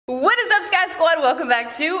Skyes Squad, welcome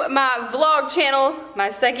back to my vlog channel, my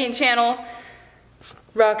second channel,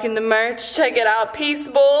 rocking the merch. Check it out, Peace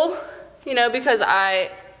Bowl, you know, because I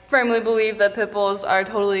firmly believe that pit bulls are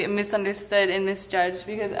totally misunderstood and misjudged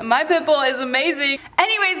because my pit bull is amazing.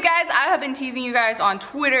 Anyways guys, I have been teasing you guys on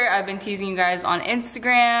Twitter, I've been teasing you guys on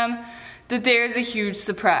Instagram that there's a huge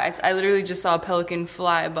surprise. I literally just saw a pelican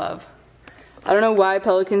fly above. I don't know why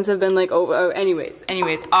pelicans have been like, oh,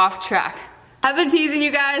 anyways, off track. I've been teasing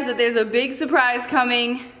you guys that there's a big surprise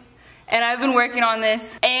coming, and I've been working on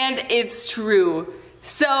this, and it's true.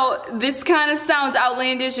 So this kind of sounds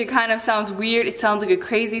outlandish, it kind of sounds weird, it sounds like a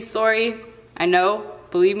crazy story. I know,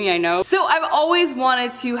 believe me, I know. So I've always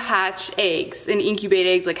wanted to hatch eggs and incubate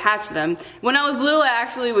eggs, like hatch them. When I was little, I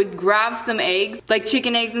actually would grab some eggs, like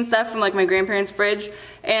chicken eggs and stuff from like my grandparents' fridge,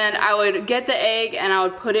 and I would get the egg and I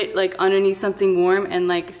would put it like underneath something warm and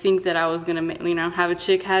like think that I was gonna, you know, have a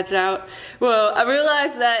chick hatch out. Well, I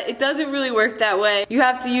realized that it doesn't really work that way. You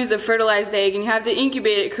have to use a fertilized egg and you have to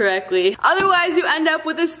incubate it correctly. Otherwise, you end up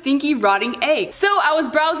with a stinky, rotting egg. So I was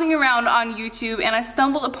browsing around on YouTube and I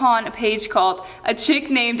stumbled upon a page called A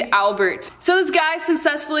Chick Named Albert. So this guy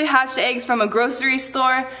successfully hatched eggs from a grocery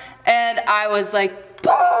store and I was like,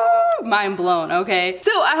 mind blown, okay?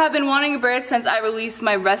 So I have been wanting a bird since I released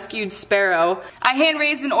my rescued sparrow. I hand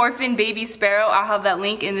raised an orphan baby sparrow. I'll have that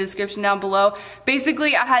link in the description down below.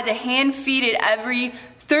 Basically, I had to hand feed it every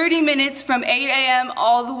 30 minutes from 8 a.m.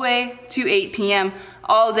 all the way to 8 p.m.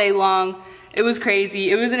 all day long. It was crazy.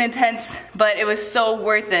 It was an intense, but it was so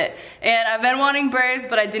worth it. And I've been wanting birds,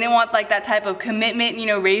 but I didn't want like that type of commitment, you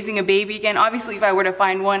know, raising a baby again. Obviously, if I were to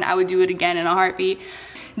find one, I would do it again in a heartbeat.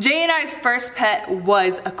 Jay and I's first pet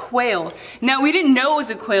was a quail. Now, we didn't know it was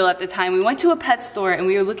a quail at the time. We went to a pet store and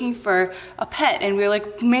we were looking for a pet and we were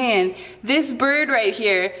like, man, this bird right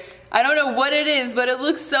here, I don't know what it is, but it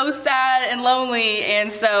looks so sad and lonely. And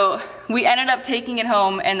so we ended up taking it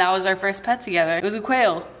home and that was our first pet together. It was a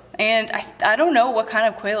quail. And I don't know what kind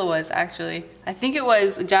of quail it was, actually. I think it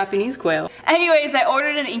was a Japanese quail. Anyways, I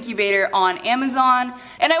ordered an incubator on Amazon,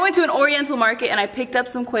 and I went to an Oriental market and I picked up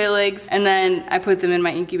some quail eggs, and then I put them in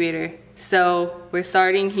my incubator. So we're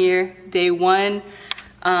starting here, day one.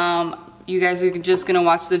 You guys are just gonna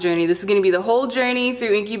watch the journey. This is gonna be the whole journey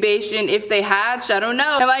through incubation. If they hatch, I don't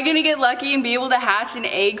know. Am I gonna get lucky and be able to hatch an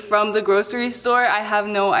egg from the grocery store? I have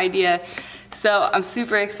no idea. So I'm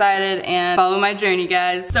super excited and follow my journey,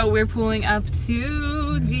 guys. So we're pulling up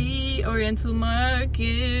to the Oriental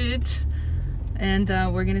market and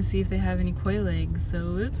we're gonna see if they have any quail eggs. So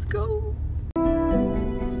let's go.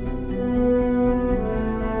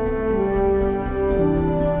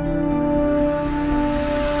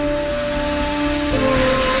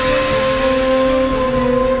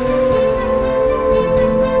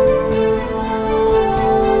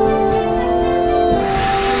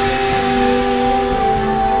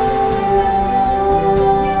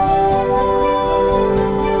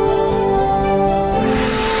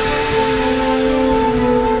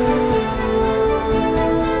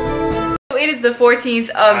 The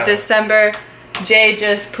 14th of December. Jay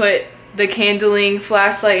just put the candling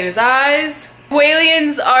flashlight in his eyes.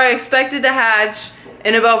 Quailians are expected to hatch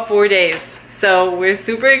in about 4 days. So we're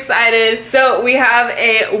super excited. So we have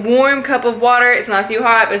a warm cup of water. It's not too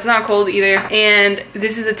hot, but it's not cold either. And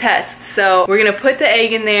this is a test. So we're gonna put the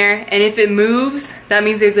egg in there, and if it moves, that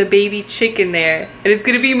means there's a baby chick in there. And it's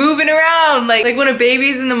gonna be moving around. Like when a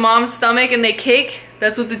baby's in the mom's stomach and they kick,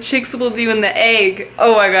 that's what the chicks will do in the egg.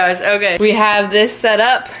 Oh my gosh, okay. We have this set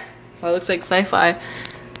up. Well, it looks like sci-fi.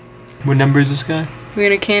 What number is this guy? We're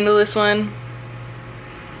gonna candle this one.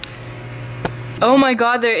 Oh my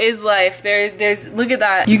god, there is life. There's, look at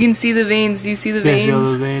that. You can see the veins. Do you see the veins? Yeah,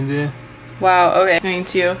 those veins, yeah. Wow, okay. Going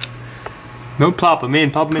to. No, plop them in.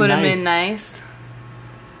 Pop them in nice. Put them in nice.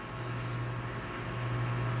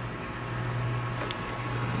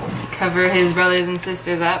 Cover his brothers and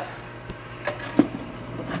sisters up.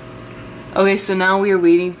 Okay, so now we are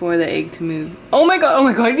waiting for the egg to move. Oh my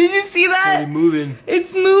god, did you see that? It's moving.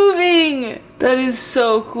 It's moving! That is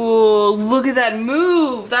so cool. Look at that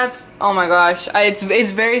move. That's, oh my gosh.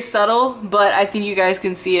 It's very subtle, but I think you guys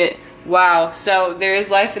can see it. Wow, so there is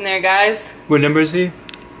life in there, guys. What number is he?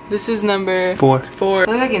 This is number 4. 4. I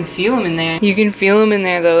feel like I can feel him in there. You can feel him in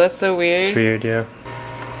there though, that's so weird. It's weird, yeah.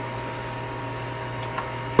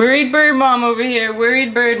 Worried bird mom over here,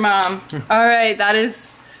 worried bird mom. Alright, that is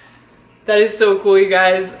so cool, you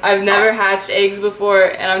guys. I've never hatched eggs before,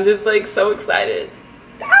 and I'm just like so excited.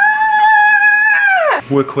 Ah!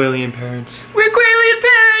 We're Quailian parents. We're Quailian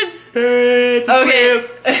parents! Parents!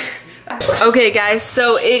 Okay. Okay, guys,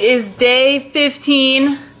 so it is day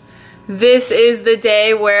 15. This is the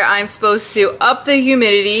day where I'm supposed to up the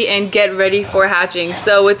humidity and get ready for hatching.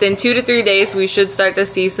 So within 2 to 3 days, we should start to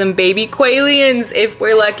see some baby quailians if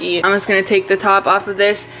we're lucky. I'm just gonna take the top off of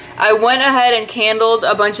this. I went ahead and candled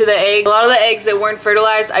a bunch of the eggs. A lot of the eggs that weren't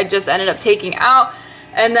fertilized, I just ended up taking out.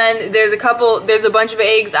 And then there's a bunch of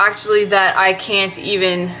eggs actually that I can't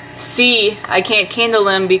even see. I can't candle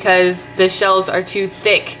them because the shells are too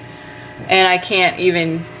thick and I can't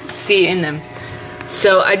even see in them.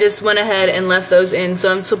 So I just went ahead and left those in.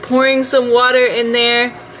 So I'm pouring some water in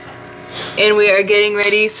there and we are getting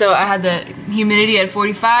ready. So I had the humidity at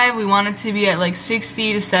 45. We want it to be at like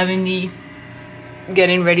 60 to 70,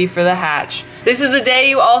 getting ready for the hatch. This is the day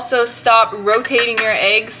you also stop rotating your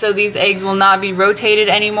eggs. So these eggs will not be rotated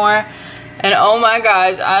anymore. And oh my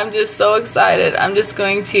gosh, I'm just so excited. I'm just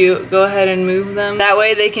going to go ahead and move them. That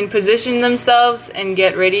way they can position themselves and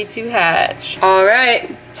get ready to hatch. All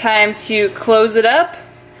right, time to close it up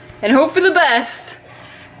and hope for the best.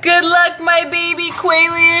 Good luck, my baby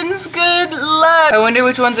quailians, good luck. I wonder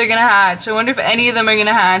which ones are gonna hatch. I wonder if any of them are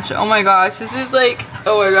gonna hatch. Oh my gosh, this is like,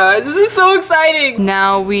 oh my gosh, this is so exciting.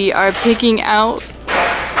 Now we are picking out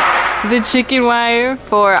the chicken wire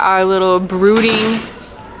for our little brooding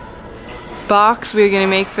box we're gonna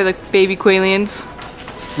make for the baby quailians.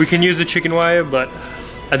 We can use the chicken wire, but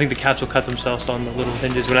I think the cats will cut themselves on the little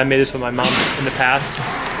hinges. When I made this with my mom in the past,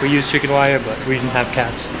 we used chicken wire, but we didn't have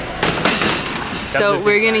cats. So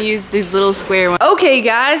we're gonna use these little square ones. Okay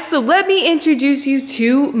guys, so let me introduce you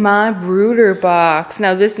to my brooder box.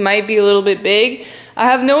 Now this might be a little bit big. I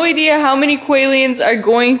have no idea how many quailians are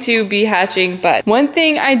going to be hatching, but one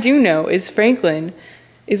thing I do know is Franklin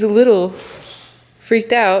is a little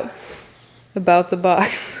freaked out about the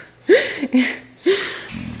box.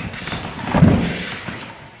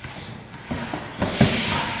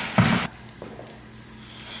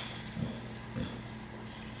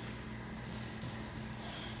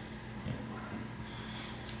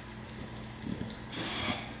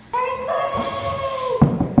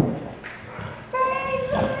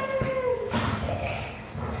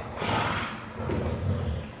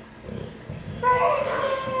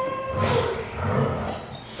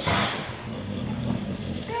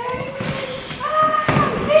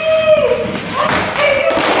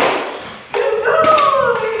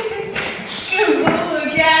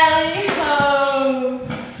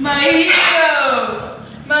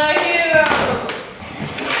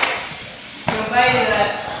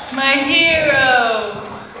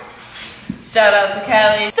 Shout out to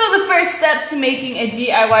Callie. So the first step to making a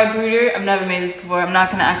DIY brooder, I've never made this before, I'm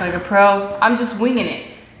not gonna act like a pro, I'm just winging it.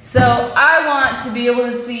 So I want to be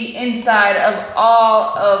able to see inside of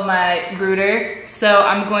all of my brooder. So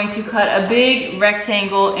I'm going to cut a big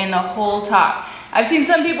rectangle in the whole top. I've seen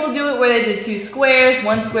some people do it where they did 2 squares,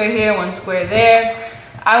 1 square here, 1 square there.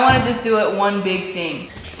 I wanna just do it one big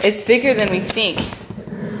thing. It's thicker than we think.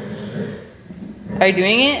 Are you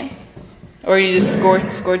doing it? Or are you just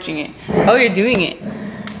scorching it? Oh, you're doing it.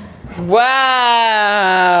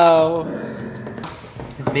 Wow.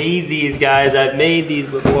 I made these, guys. I've made these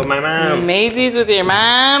before with my mom. You made these with your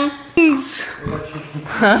mom?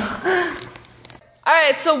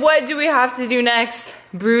 Alright, so what do we have to do next?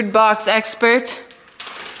 Brood box expert.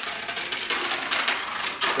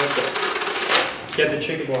 Get the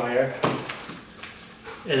chicken wire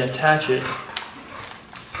and attach it.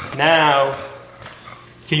 Now,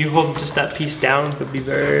 can you hold just that piece down? It would be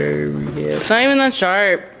very, yeah. It's not even that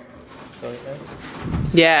sharp. Like that?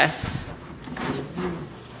 Yeah.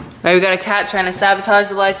 Alright, we got a cat trying to sabotage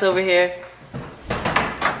the lights over here.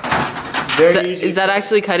 Very easy. Is that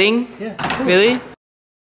actually cutting? Yeah. Really?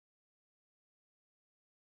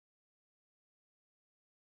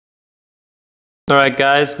 Alright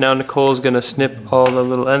guys, now Nicole's gonna snip all the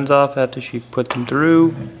little ends off after she put them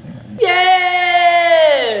through. Yeah!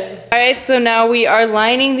 Alright, so now we are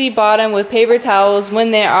lining the bottom with paper towels.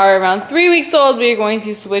 When they are around 3 weeks old, we are going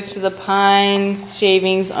to switch to the pine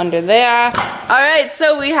shavings under there. Alright,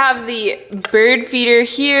 so we have the bird feeder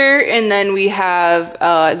here, and then we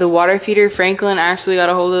have the water feeder. Franklin actually got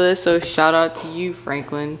a hold of this, so shout out to you,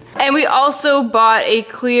 Franklin. And we also bought a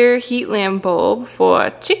clear heat lamp bulb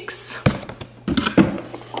for chicks.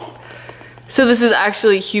 So this is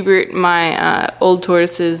actually Hubert, my old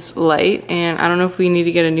tortoise's light, and I don't know if we need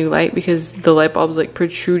to get a new light because the light bulb's like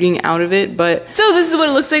protruding out of it, but so this is what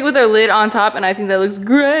it looks like with our lid on top, and I think that looks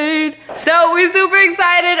great. So we're super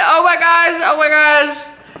excited. Oh my gosh,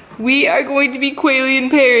 we are going to be quailian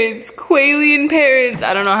parents. Quailian parents.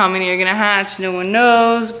 I don't know how many are gonna hatch, no one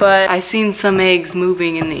knows, but I seen some eggs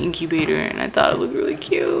moving in the incubator and I thought it looked really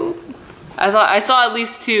cute. I saw at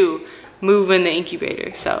least 2 move in the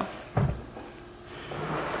incubator, so.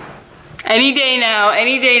 Any day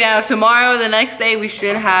now, tomorrow, the next day, we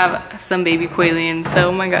should have some baby quailians. So,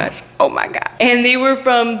 oh my gosh. And they were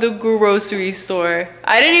from the grocery store.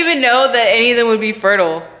 I didn't even know that any of them would be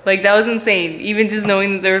fertile. Like, that was insane. Even just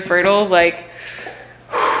knowing that they were fertile, like,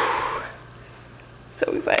 so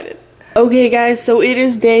excited. Okay guys, so it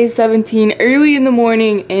is day 17, early in the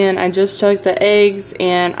morning, and I just checked the eggs,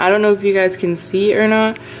 and I don't know if you guys can see it or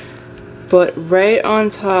not, but right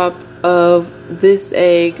on top of this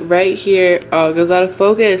egg right here, oh, it goes out of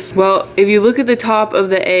focus. Well, if you look at the top of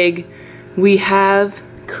the egg, we have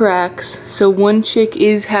cracks, so one chick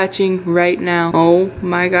is hatching right now. Oh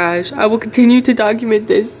my gosh, I will continue to document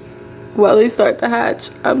this while they start to hatch.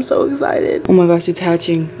 I'm so excited. Oh my gosh, it's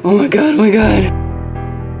hatching. Oh my god, oh my god.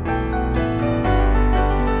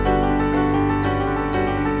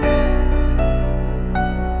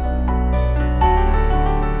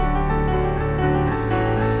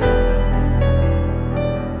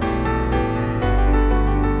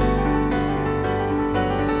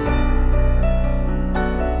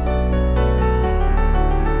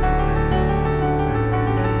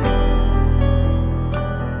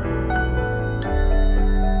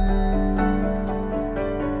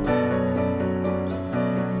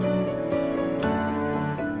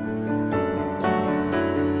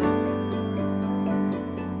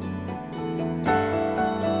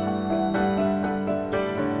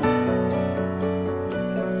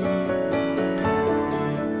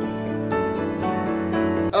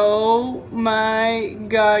 Oh my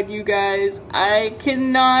god, you guys, I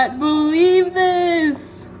cannot believe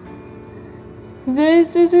this.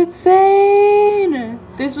 This is insane.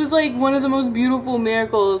 This was like one of the most beautiful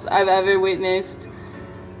miracles I've ever witnessed.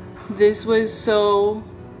 This was so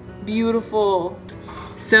beautiful.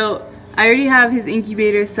 So I already have his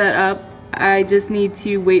incubator set up. I just need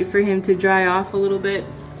to wait for him to dry off a little bit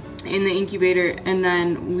in the incubator, and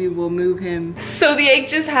then we will move him. So the egg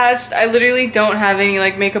just hatched. I literally don't have any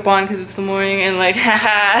like makeup on because it's the morning, and like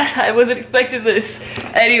haha, I wasn't expecting this.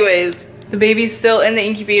 Anyways, the baby's still in the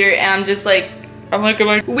incubator, and I'm just like,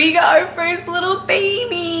 we got our first little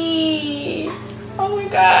baby. Oh my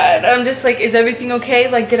god. I'm just like, is everything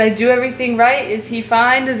okay? Like, did I do everything right? Is he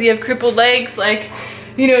fine? Does he have crippled legs? Like,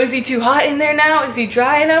 you know, is he too hot in there now? Is he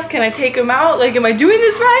dry enough? Can I take him out? Like, am I doing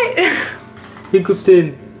this right?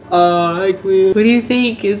 Nicholeston. Hi, Queen. What do you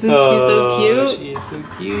think? Isn't she so cute? She is so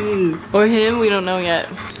cute. Or him? We don't know yet.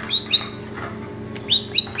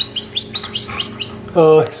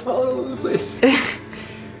 Oh, it's all over the place.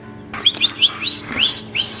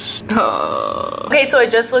 Oh. Okay, so I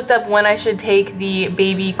just looked up when I should take the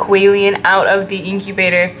baby quailian out of the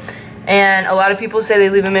incubator, and a lot of people say they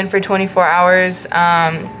leave them in for 24 hours,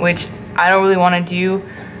 which I don't really want to do.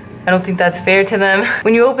 I don't think that's fair to them.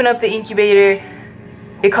 When you open up the incubator,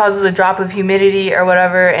 it causes a drop of humidity or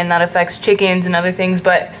whatever, and that affects chickens and other things.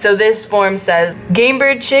 But so this form says game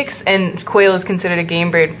bird chicks, and quail is considered a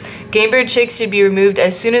game bird. Game bird chicks should be removed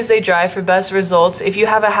as soon as they dry for best results. If you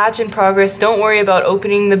have a hatch in progress, don't worry about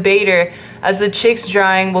opening the baiter, as the chicks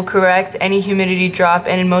drying will correct any humidity drop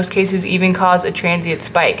and in most cases even cause a transient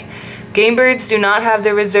spike. Game birds do not have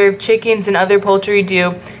the reserve chickens and other poultry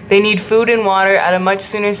do. They need food and water at a much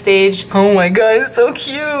sooner stage. Oh my god, it's so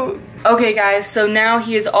cute. Okay guys, so now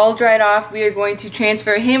he is all dried off. We are going to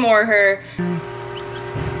transfer him or her.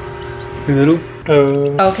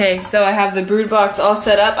 Okay, so I have the brood box all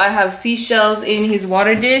set up. I have seashells in his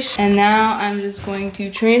water dish. And now I'm just going to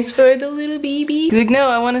transfer the little baby. He's like, no,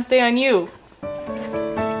 I want to stay on you.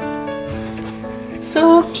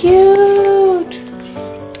 So cute.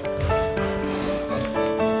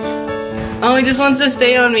 Oh, he just wants to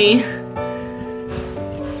stay on me.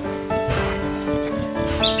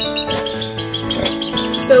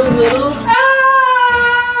 So little.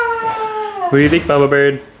 Ah! What do you think, Mama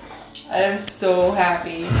Bird? I am so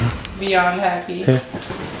happy. Beyond happy.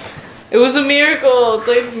 It was a miracle. It's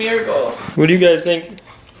like a miracle. What do you guys think?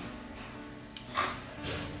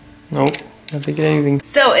 Nope, not thinking anything.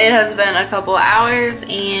 So it has been a couple hours,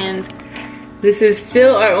 and this is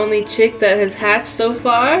still our only chick that has hatched so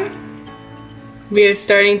far. We are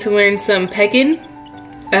starting to learn some pecking.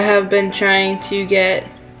 I have been trying to get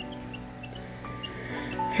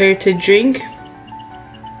her to drink.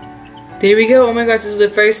 There we go. Oh my gosh, this is the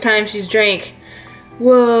first time she's drank.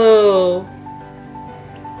 Whoa.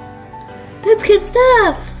 That's good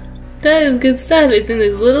stuff. That is good stuff. It's in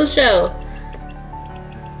this little shell.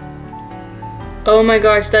 Oh my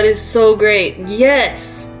gosh, that is so great.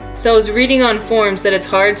 Yes. So I was reading on forums that it's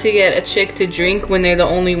hard to get a chick to drink when they're the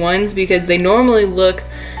only ones, because they normally look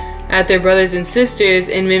at their brothers and sisters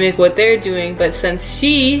and mimic what they're doing, but since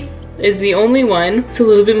she is the only one. It's a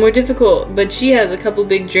little bit more difficult, but she has a couple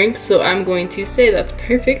big drinks, so I'm going to say that's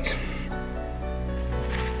perfect.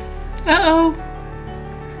 Uh-oh.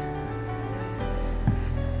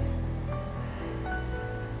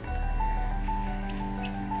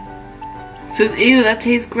 It says, ew, that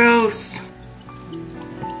tastes gross.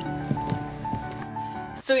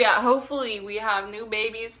 So yeah, hopefully we have new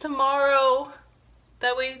babies tomorrow.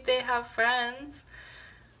 That way they have friends.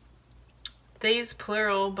 They's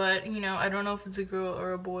plural, but you know, I don't know if it's a girl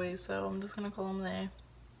or a boy, so I'm just gonna call them they.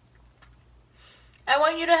 I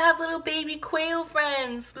want you to have little baby quail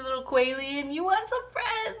friends. Little quailian, you want some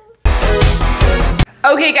friends?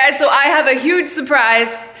 Okay guys, so I have a huge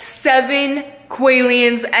surprise. 7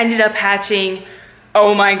 quailians ended up hatching.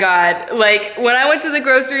 Oh my god. Like, when I went to the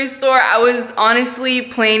grocery store, I was honestly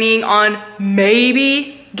planning on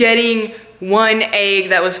maybe getting 1 egg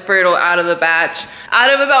that was fertile out of the batch.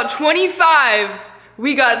 Out of about 25,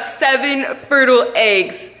 we got 7 fertile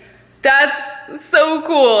eggs. That's so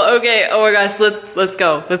cool. Okay, oh my gosh, let's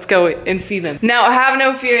go and see them. Now, have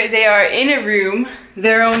no fear, they are in a room,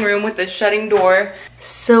 their own room with a shutting door.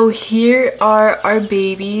 So here are our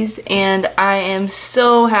babies, and I am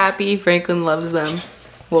so happy Franklin loves them.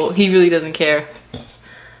 Well, he really doesn't care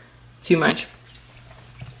too much.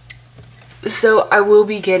 So I will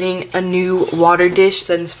be getting a new water dish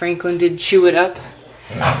since Franklin did chew it up.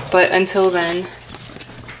 But until then,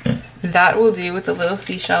 that will do with the little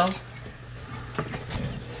seashells.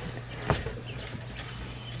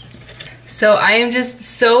 So I am just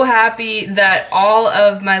so happy that all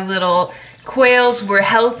of my little quails were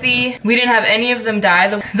healthy. We didn't have any of them die.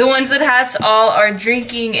 The ones that hatched all are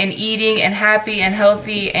drinking and eating and happy and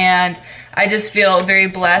healthy, and I just feel very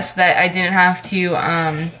blessed that I didn't have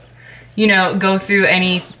to you know, go through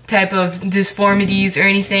any type of disformities or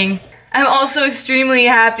anything. I'm also extremely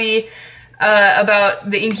happy about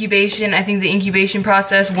the incubation. I think the incubation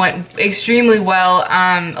process went extremely well.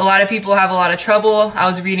 A lot of people have a lot of trouble. I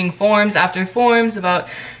was reading forums after forums about,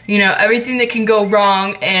 you know, everything that can go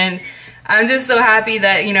wrong, and I'm just so happy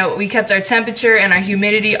that, you know, we kept our temperature and our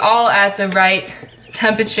humidity all at the right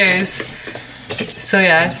temperatures. So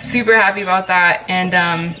yeah, super happy about that.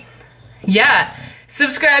 And yeah.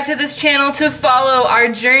 Subscribe to this channel to follow our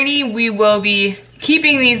journey. We will be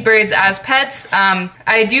keeping these birds as pets.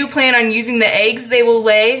 I do plan on using the eggs they will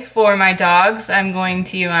lay for my dogs. I'm going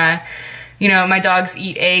to, you know, my dogs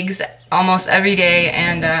eat eggs almost every day,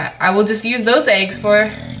 and I will just use those eggs for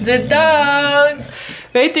the dogs.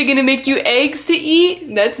 Right? They're gonna make you eggs to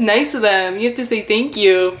eat? That's nice of them. You have to say thank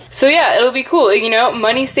you. So yeah, it'll be cool, you know,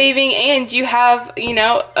 money saving, and you have, you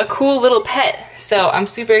know, a cool little pet. So I'm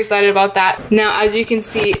super excited about that. Now, as you can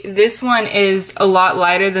see, this one is a lot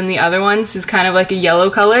lighter than the other ones. It's kind of like a yellow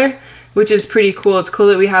color, which is pretty cool. It's cool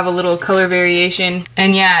that we have a little color variation.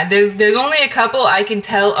 And yeah, there's only a couple I can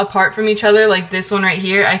tell apart from each other, like this one right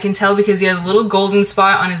here. I can tell because he has a little golden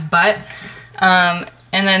spot on his butt.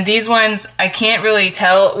 And then these ones, I can't really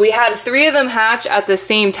tell. We had 3 of them hatch at the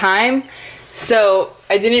same time, so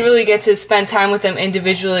I didn't really get to spend time with them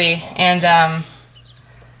individually. And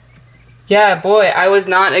yeah, boy, I was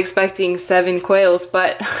not expecting 7 quails,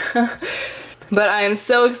 but but I am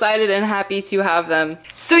so excited and happy to have them.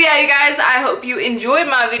 So yeah, you guys, I hope you enjoyed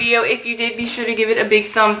my video. If you did, be sure to give it a big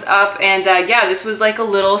thumbs up. And yeah, this was like a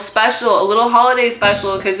little special, a little holiday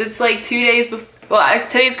special, because it's like 2 days before, well,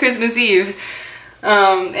 today's Christmas Eve.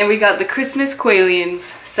 And we got the Christmas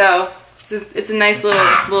quailians, so it's a nice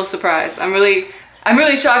little surprise. I'm really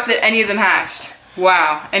shocked that any of them hatched.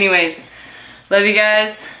 Wow. Anyways, love you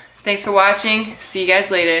guys. Thanks for watching. See you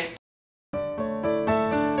guys later.